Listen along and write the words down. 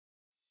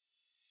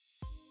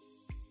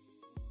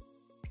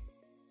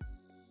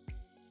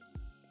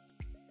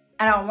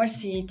Alors moi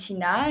c'est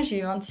Tina,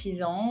 j'ai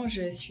 26 ans,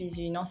 je suis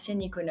une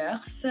ancienne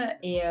e-commerce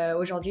et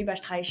aujourd'hui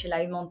je travaille chez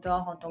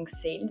iMentor en tant que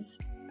sales.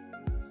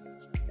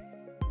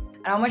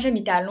 Alors moi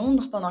j'habitais à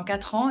Londres pendant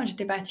 4 ans,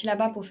 j'étais partie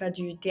là-bas pour faire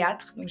du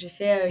théâtre, donc j'ai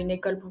fait une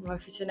école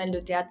professionnelle de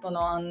théâtre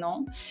pendant 1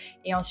 an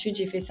et ensuite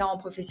j'ai fait ça en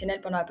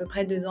professionnel pendant à peu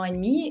près 2 ans et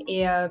demi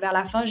et vers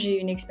la fin j'ai eu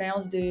une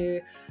expérience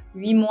de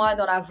 8 mois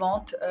dans la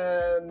vente,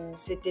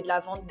 c'était de la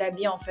vente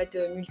d'habits en fait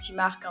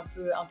multimarque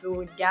un peu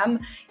haut de gamme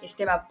et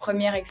c'était ma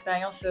première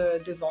expérience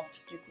de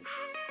vente du coup.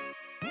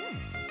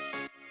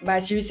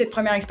 J'ai eu cette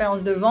première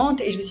expérience de vente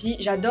et je me suis dit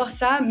j'adore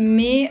ça,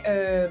 mais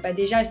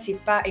déjà c'est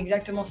pas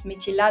exactement ce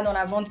métier-là dans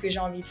la vente que j'ai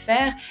envie de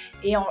faire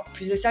et en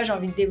plus de ça j'ai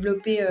envie de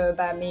développer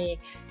mes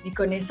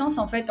connaissances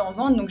en fait en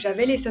vente. Donc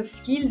j'avais les soft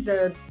skills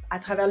à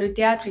travers le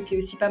théâtre et puis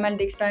aussi pas mal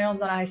d'expérience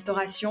dans la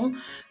restauration.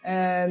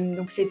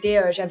 Donc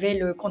j'avais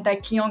le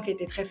contact client qui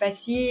était très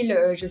facile,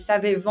 je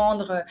savais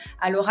vendre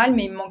à l'oral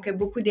mais il me manquait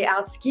beaucoup des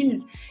hard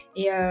skills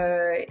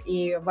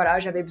et voilà,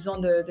 j'avais besoin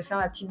de faire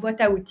ma petite boîte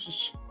à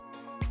outils.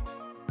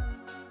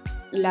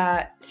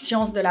 La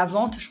science de la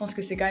vente, je pense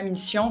que c'est quand même une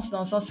science dans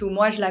le sens où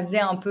moi je la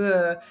faisais un peu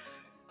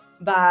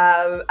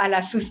à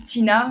la sauce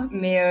Tina,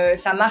 mais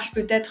ça marche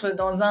peut-être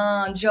dans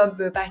un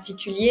job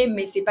particulier,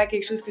 mais c'est pas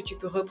quelque chose que tu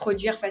peux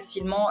reproduire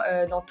facilement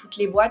dans toutes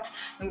les boîtes.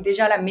 Donc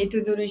déjà la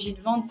méthodologie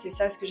de vente, c'est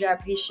ça ce que j'ai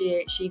appris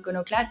chez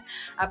iconoClass.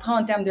 Après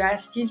en termes de hard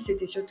skills,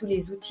 c'était surtout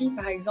les outils,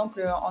 par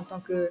exemple en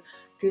tant que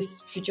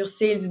futur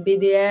sales,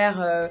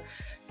 BDR,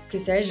 que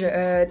sais-je,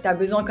 tu as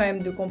besoin quand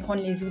même de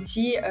comprendre les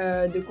outils,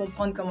 de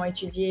comprendre comment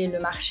étudier le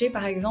marché,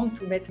 par exemple,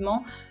 tout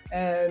bêtement.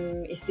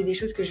 Et c'était des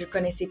choses que je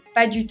connaissais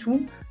pas du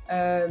tout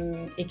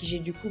et que j'ai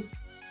du coup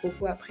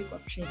beaucoup appris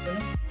chez Icono.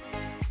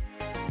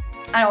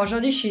 Alors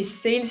aujourd'hui, je suis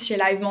sales chez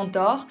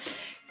iMentor,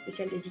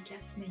 spéciale dédicace,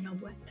 meilleure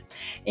boîte.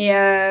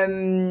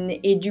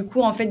 Et du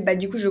coup, en fait,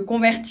 je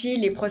convertis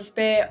les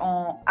prospects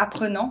en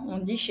apprenants, on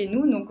dit chez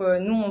nous. Donc,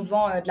 nous, on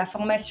vend de la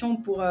formation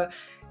pour...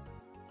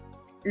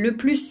 Le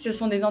plus, ce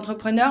sont des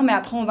entrepreneurs, mais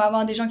après, on va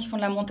avoir des gens qui font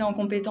de la montée en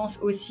compétences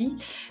aussi.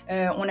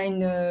 On a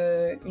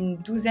une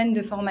douzaine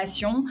de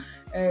formations.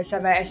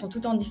 Elles sont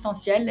toutes en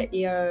distanciel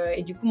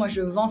et du coup, moi,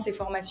 je vends ces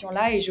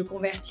formations-là et je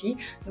convertis.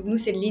 Donc, nous,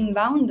 c'est de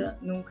l'inbound.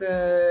 Donc,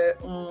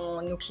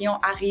 nos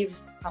clients arrivent,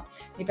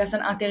 les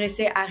personnes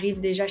intéressées arrivent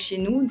déjà chez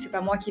nous. C'est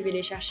pas moi qui vais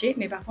les chercher,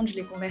 mais par contre, je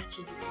les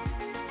convertis.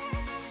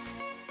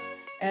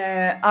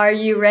 Are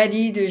You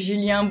Ready de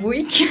Julien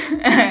Bouygues.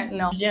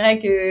 Non, je dirais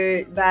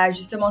que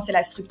justement c'est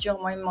la structure.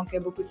 Moi il me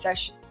manquait beaucoup de ça.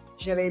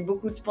 J'avais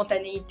beaucoup de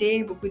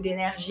spontanéité, beaucoup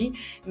d'énergie,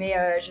 mais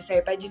je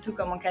savais pas du tout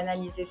comment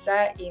canaliser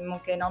ça et il me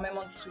manquait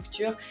énormément de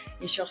structure.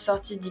 Et je suis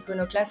ressortie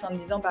d'iconoClass en me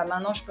disant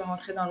maintenant je peux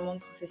rentrer dans le monde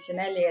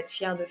professionnel et être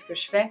fière de ce que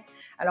je fais.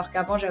 Alors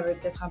qu'avant j'avais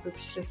peut-être un peu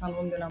plus le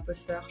syndrome de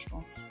l'imposteur, je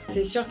pense.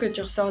 C'est sûr que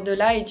tu ressors de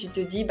là et tu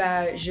te dis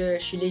je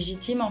suis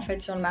légitime en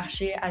fait sur le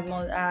marché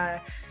à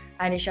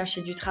aller chercher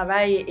du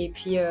travail et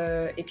puis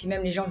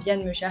même les gens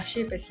viennent me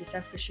chercher parce qu'ils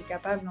savent que je suis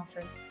capable en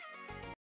fait.